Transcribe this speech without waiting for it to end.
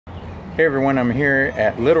Hey everyone, I'm here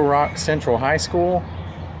at Little Rock Central High School,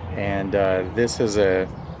 and this is a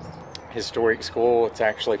historic school. It's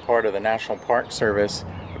actually part of the National Park Service.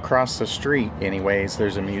 Across the street anyways,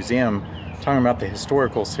 there's a museum talking about the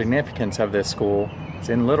historical significance of this school. It's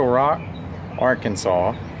in Little Rock,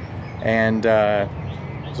 Arkansas, and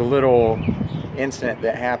there's a little incident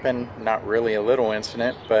that happened, not really a little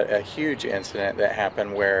incident, but a huge incident that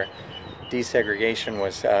happened where desegregation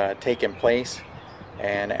was taking place,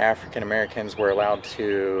 and African Americans were allowed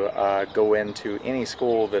to go into any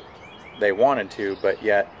school that they wanted to, but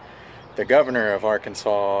yet the governor of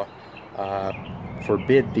Arkansas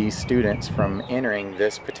forbid these students from entering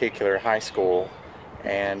this particular high school,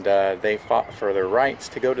 and they fought for their rights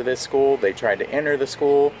to go to this school. They tried to enter the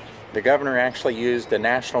school. The governor actually used the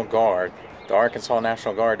National Guard, the Arkansas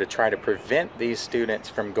National Guard, to try to prevent these students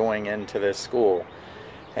from going into this school.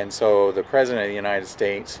 And so the President of the United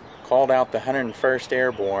States called out the 101st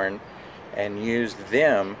Airborne and used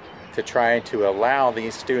them to try to allow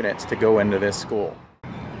these students to go into this school.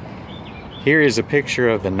 Here is a picture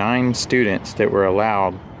of the 9 students that were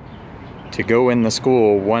allowed to go in the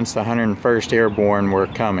school once the 101st Airborne were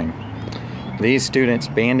coming. These students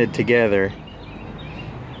banded together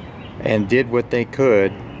and did what they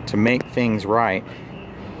could to make things right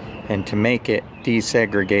and to make it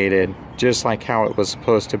desegregated, just like how it was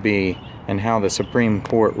supposed to be and how the Supreme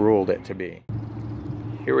Court ruled it to be.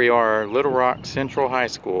 Here we are, Little Rock Central High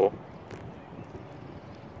School,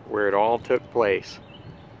 where it all took place.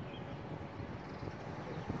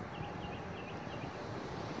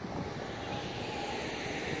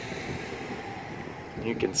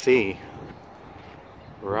 You can see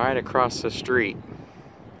right across the street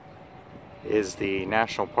is the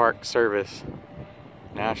National Park Service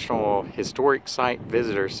National Historic Site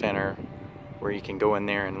Visitor Center, where you can go in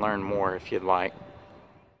there and learn more if you'd like.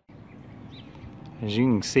 As you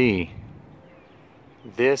can see,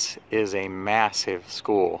 this is a massive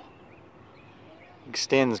school. It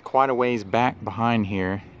extends quite a ways back behind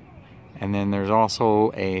here, and then there's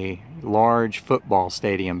also a large football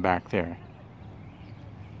stadium back there.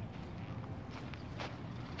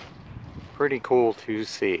 Pretty cool to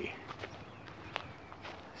see.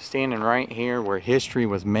 Standing right here where history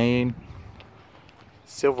was made,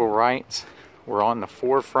 civil rights were on the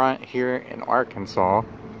forefront here in Arkansas,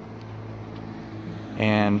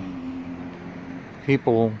 and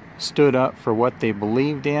people stood up for what they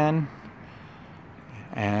believed in.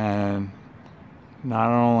 And not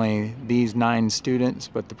only these 9 students,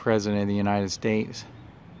 but the President of the United States.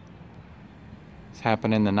 This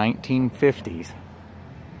happened in the 1950s.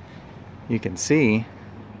 You can see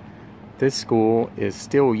this school is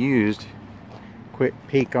still used. Quick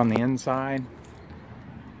peek on the inside.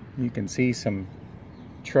 You can see some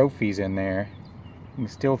trophies in there. You can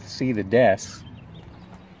still see the desks.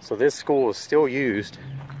 So this school is still used.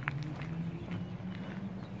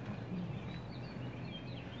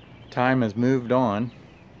 Time has moved on,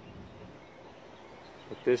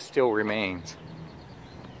 but this still remains.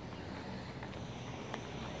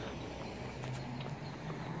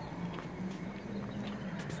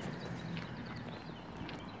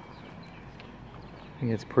 I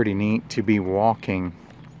think it's pretty neat to be walking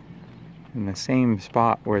in the same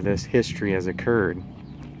spot where this history has occurred.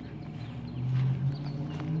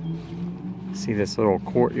 See this little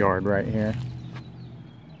courtyard right here.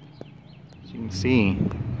 As you can see,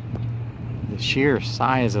 the sheer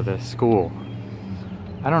size of this school.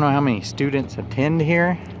 I don't know how many students attend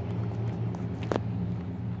here.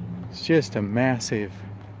 It's just a massive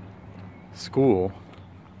school,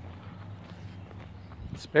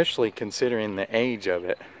 especially considering the age of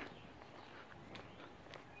it.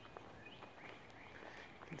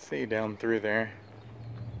 You can see down through there.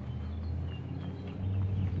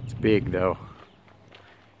 It's big though.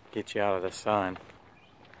 Get you out of the sun.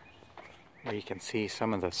 Here you can see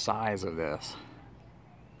some of the size of this.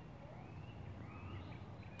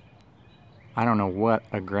 I don't know what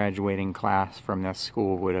a graduating class from this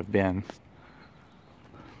school would have been,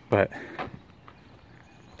 but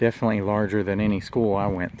definitely larger than any school I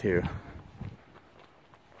went to,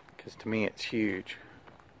 because to me it's huge.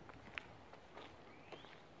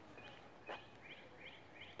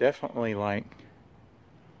 Definitely like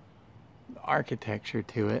the architecture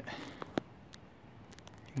to it.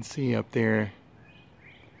 You can see up there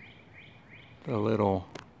the little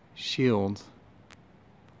shields.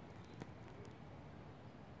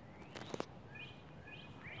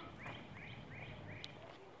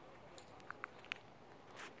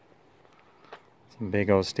 Some big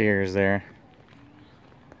old stairs there.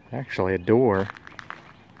 Actually a door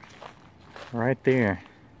right there.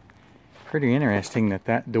 Pretty interesting that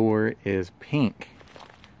that door is pink.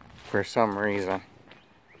 for some reason.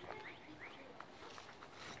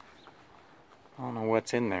 I don't know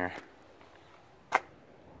what's in there.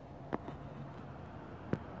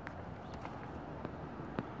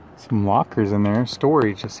 Some lockers in there,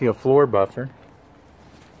 storage. I see a floor buffer.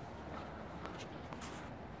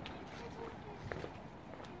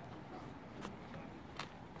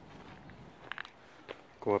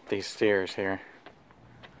 Go up these stairs here.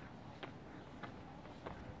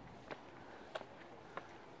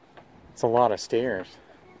 It's a lot of stairs.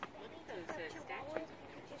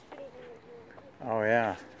 Oh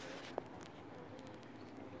yeah.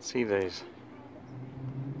 See these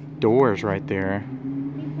doors right there.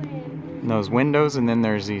 And those windows, and then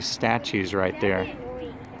there's these statues right there.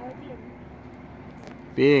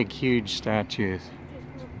 Big, huge statues.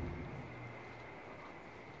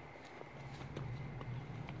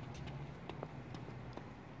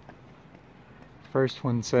 First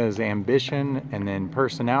one says ambition, and then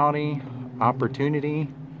personality, opportunity,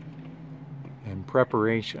 and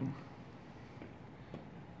preparation.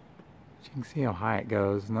 You can see how high it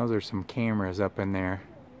goes, and those are some cameras up in there.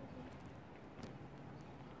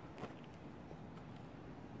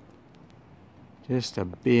 Just a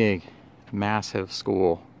big, massive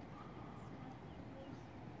school.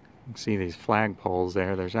 You can see these flagpoles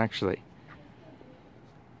there. There's actually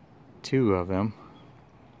 2 of them.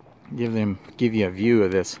 Give you a view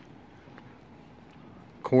of this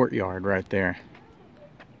courtyard right there.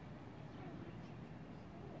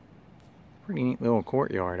 Pretty neat little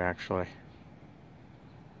courtyard, actually.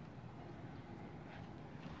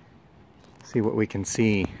 See what we can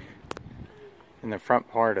see in the front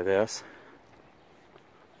part of this.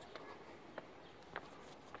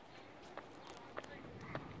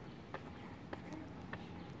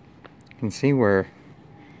 You can see where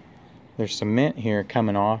there's cement here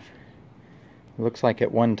coming off. It looks like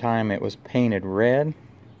at one time it was painted red.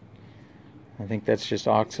 I think that's just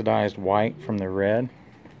oxidized white from the red.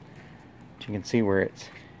 But you can see where it's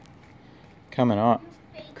coming up,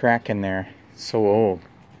 cracking there. It's so old.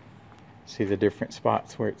 See the different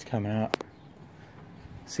spots where it's coming up.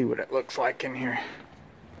 See what it looks like in here.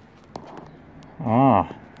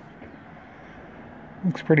 Ah,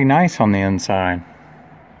 looks pretty nice on the inside.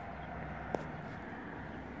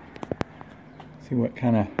 See what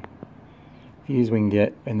kind of views we can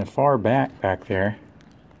get in the far back there.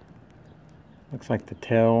 Looks like the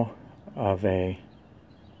tail of a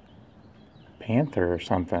panther or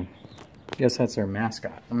something. I guess that's their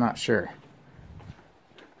mascot. I'm not sure.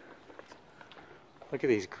 Look at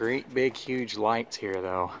these great big huge lights here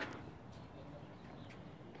though.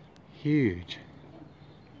 Huge.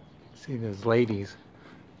 See those ladies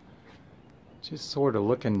just sort of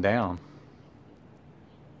looking down.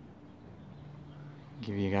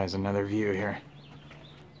 Give you guys another view here.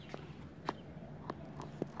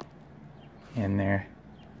 In there.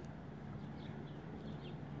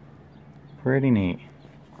 Pretty neat.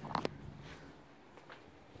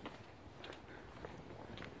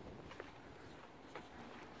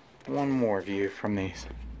 One more view from these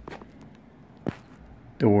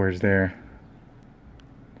doors there.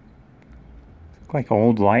 Look like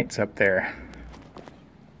old lights up there.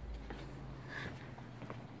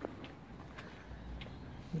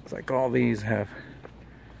 Looks like all these have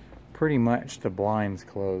pretty much the blinds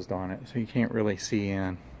closed on it, so you can't really see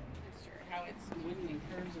in. How it's winding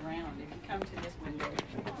curves around. If you come to this window,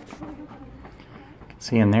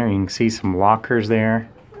 See in there, you can see some lockers there.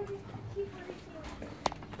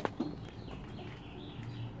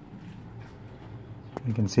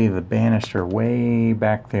 You can see the banister way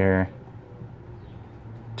back there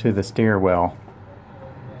to the stairwell,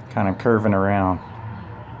 kind of curving around.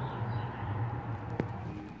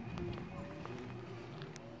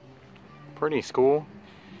 Pretty school.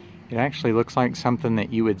 It actually looks like something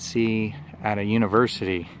that you would see at a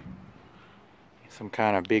university. Some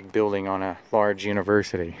kind of big building on a large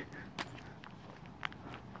university.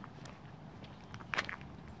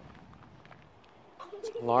 It's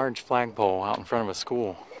a large flagpole out in front of a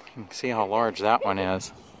school. You can see how large that one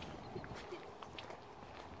is.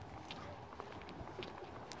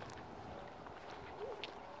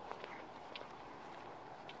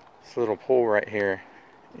 This little pole right here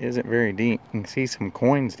isn't very deep. You can see some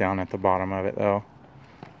coins down at the bottom of it though.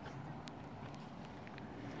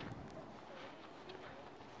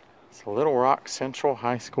 It's Little Rock Central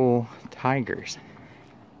High School Tigers.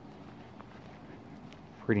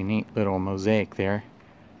 Pretty neat little mosaic there.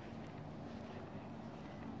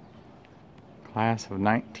 Class of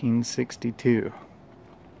 1962.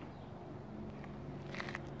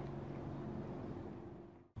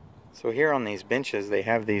 So here on these benches they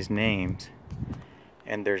have these names,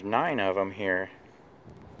 and there's 9 of them here.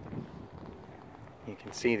 You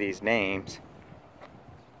can see these names.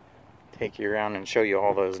 Take you around and show you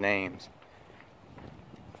all those names.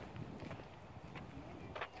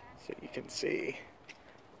 So you can see.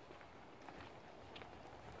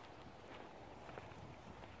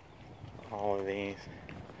 All of these.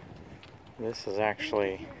 This is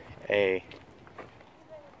actually a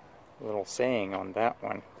little saying on that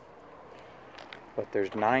one. But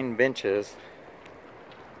there's 9 benches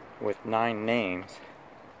with 9 names.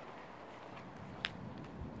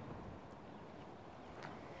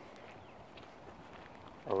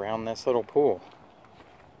 Around this little pool.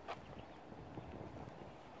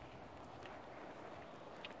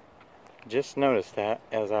 Just noticed that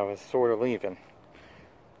as I was sort of leaving,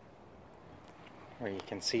 where you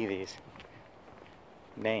can see these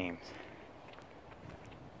names.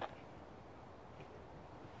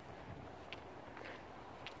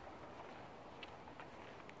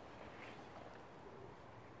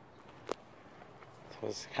 So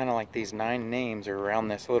it's kind of like these 9 names are around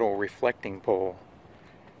this little reflecting pole,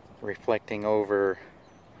 reflecting over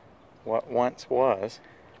what once was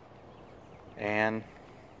and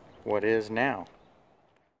what is now.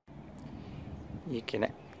 You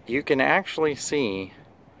can actually see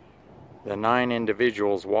the 9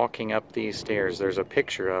 individuals walking up these stairs. There's a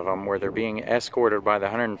picture of them where they're being escorted by the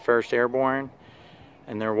 101st Airborne,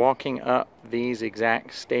 and they're walking up these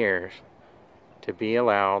exact stairs to be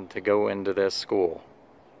allowed to go into this school.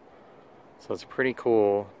 So it's pretty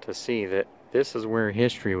cool to see that this is where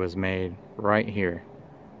history was made, right here,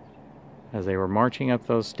 as they were marching up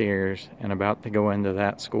those stairs and about to go into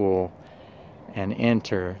that school and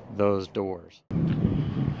enter those doors.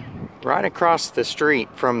 Right across the street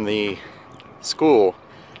from the school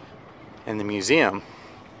and the museum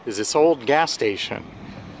is this old gas station.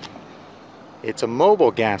 It's a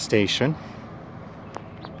mobile gas station,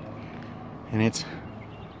 and it's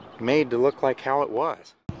made to look like how it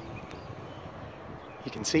was. You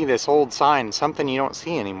can see this old sign, something you don't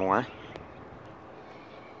see anymore.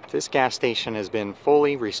 This gas station has been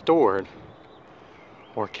fully restored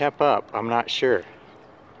or kept up, I'm not sure.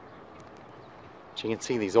 But you can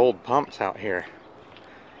see these old pumps out here.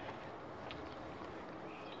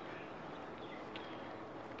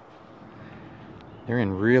 They're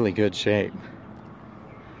in really good shape.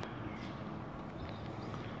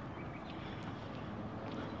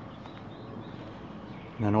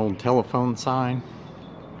 And an old telephone sign.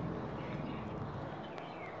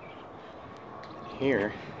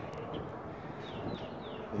 Here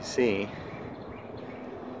you see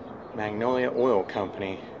Magnolia Oil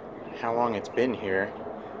Company, how long it's been here.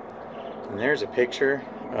 And there's a picture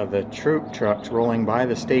of the troop trucks rolling by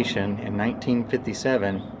the station in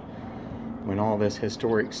 1957 when all this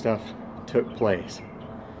historic stuff took place.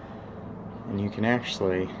 And you can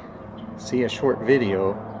actually see a short video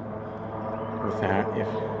with that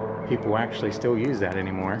if people actually still use that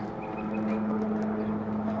anymore.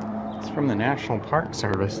 It's from the National Park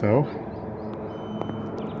Service though.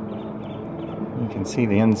 You can see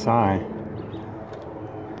the inside.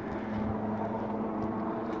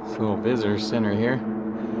 This little visitor center here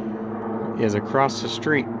is across the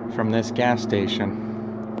street from this gas station.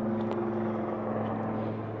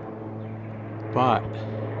 But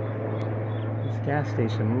this gas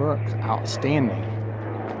station looks outstanding.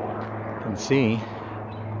 You can see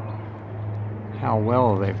how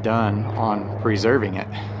well they've done on preserving it.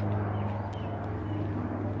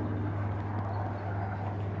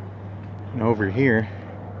 And over here,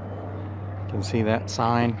 you can see that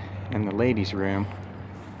sign in the ladies' room.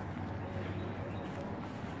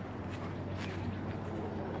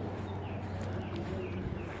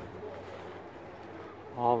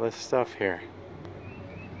 All this stuff here.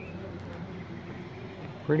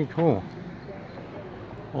 Pretty cool.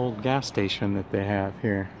 Old gas station that they have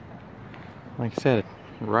here. Like I said,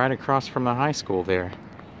 right across from the high school there.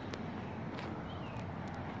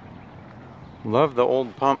 Love the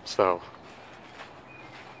old pumps though.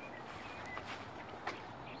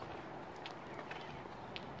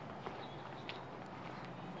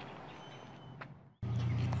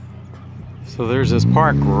 So there's this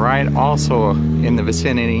park right also in the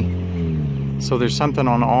vicinity. So there's something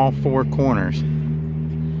on all 4 corners.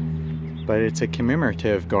 But it's a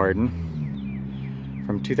commemorative garden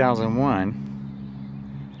from 2001.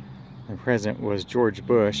 The president was George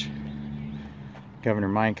Bush, Governor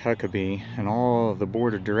Mike Huckabee, and all of the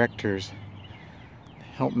board of directors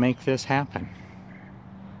helped make this happen.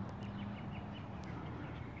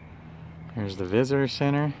 There's the visitor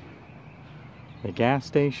center, the gas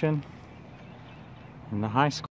station, and the high school.